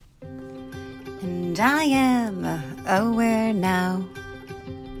And I am Aware Now.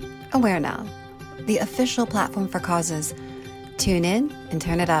 Aware Now, the official platform for causes. Tune in and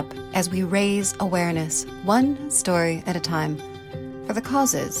turn it up as we raise awareness, one story at a time, for the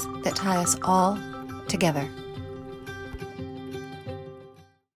causes that tie us all together.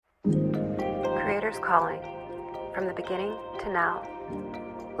 Creator's Calling, From the Beginning to Now.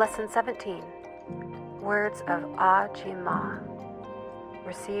 Lesson 17, Words of Ajima.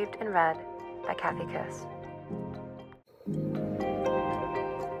 Received and read by Kathy Kiss.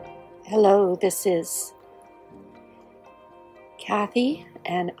 Hello, this is Kathy,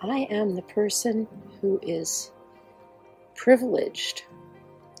 and I am the person who is privileged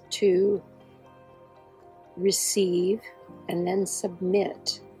to receive and then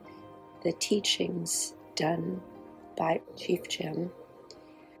submit the teachings done by Chief Jim.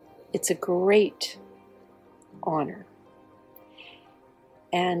 It's a great honor.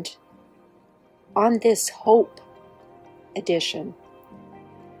 And on this Hope edition,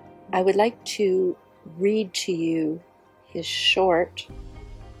 I would like to read to you his short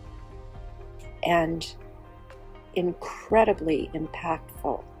and incredibly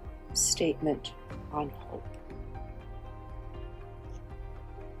impactful statement on hope.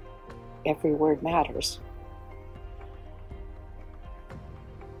 Every word matters.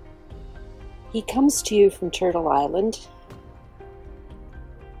 He comes to you from Turtle Island,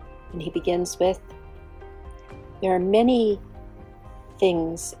 and he begins with, there are many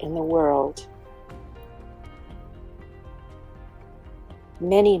things in the world,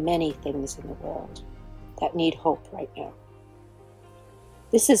 many things in the world that need hope right now.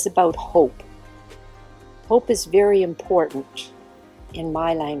 This is about hope. Hope is very important in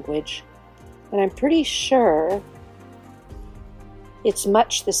my language, and I'm pretty sure it's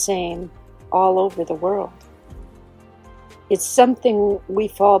much the same all over the world. It's something we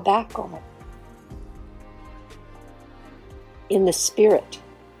fall back on in the spirit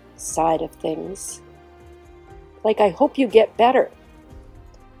side of things. Like, I hope you get better.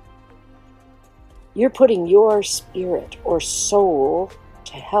 You're putting your spirit or soul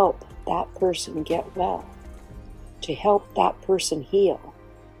to help that person get well, to help that person heal.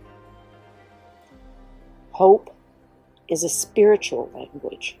 Hope is a spiritual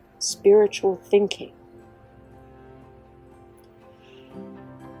language, spiritual thinking.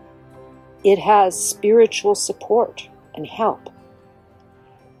 It has spiritual support and help.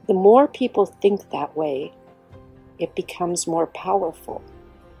 The more people think that way, it becomes more powerful,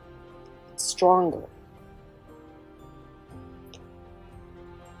 stronger.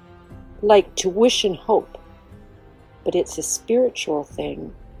 Like to wish and hope, but it's a spiritual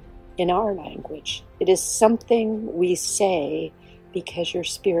thing in our language. It is something we say because your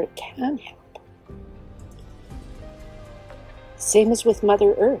spirit can help. Same as with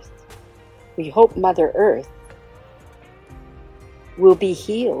Mother Earth. We hope Mother Earth will be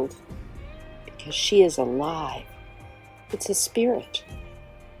healed because she is alive. It's a spirit.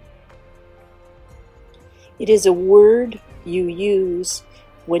 It is a word you use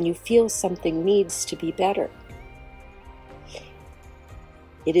when you feel something needs to be better.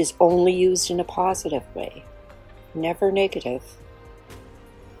 It is only used in a positive way, never negative.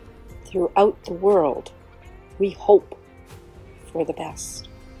 Throughout the world, we hope for the best.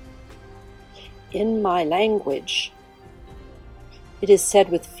 In my language, it is said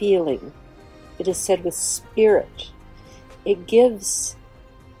with feeling. It is said with spirit. It gives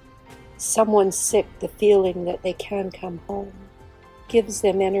someone sick the feeling that they can come home. Gives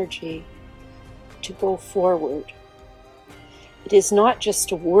them energy to go forward. It is not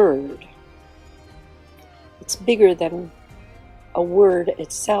just a word. It's bigger than a word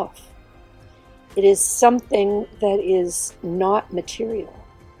itself. It is something that is not material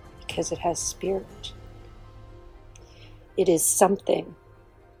because it has spirit. It is something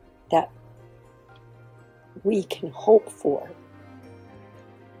that we can hope for,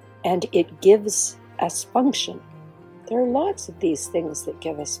 and it gives us function. There are lots of these things that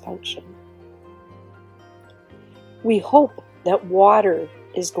give us function. We hope that water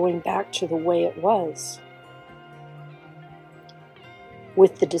is going back to the way it was.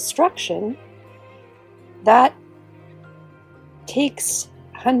 With the destruction, that takes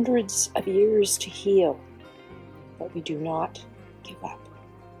hundreds of years to heal, but we do not give up.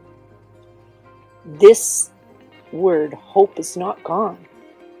 This word, hope, is not gone.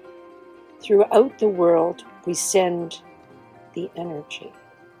 Throughout the world, we send the energy.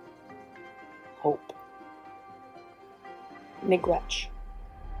 Hope. Miigwech.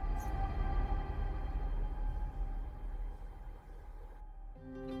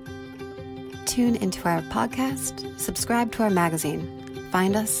 Tune into our podcast, subscribe to our magazine,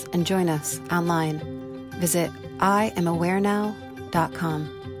 Find us and join us online. Visit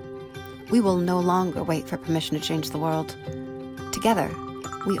IamAwareNow.com. We will no longer wait for permission to change the world. Together,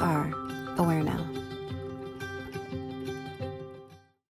 we are aware now.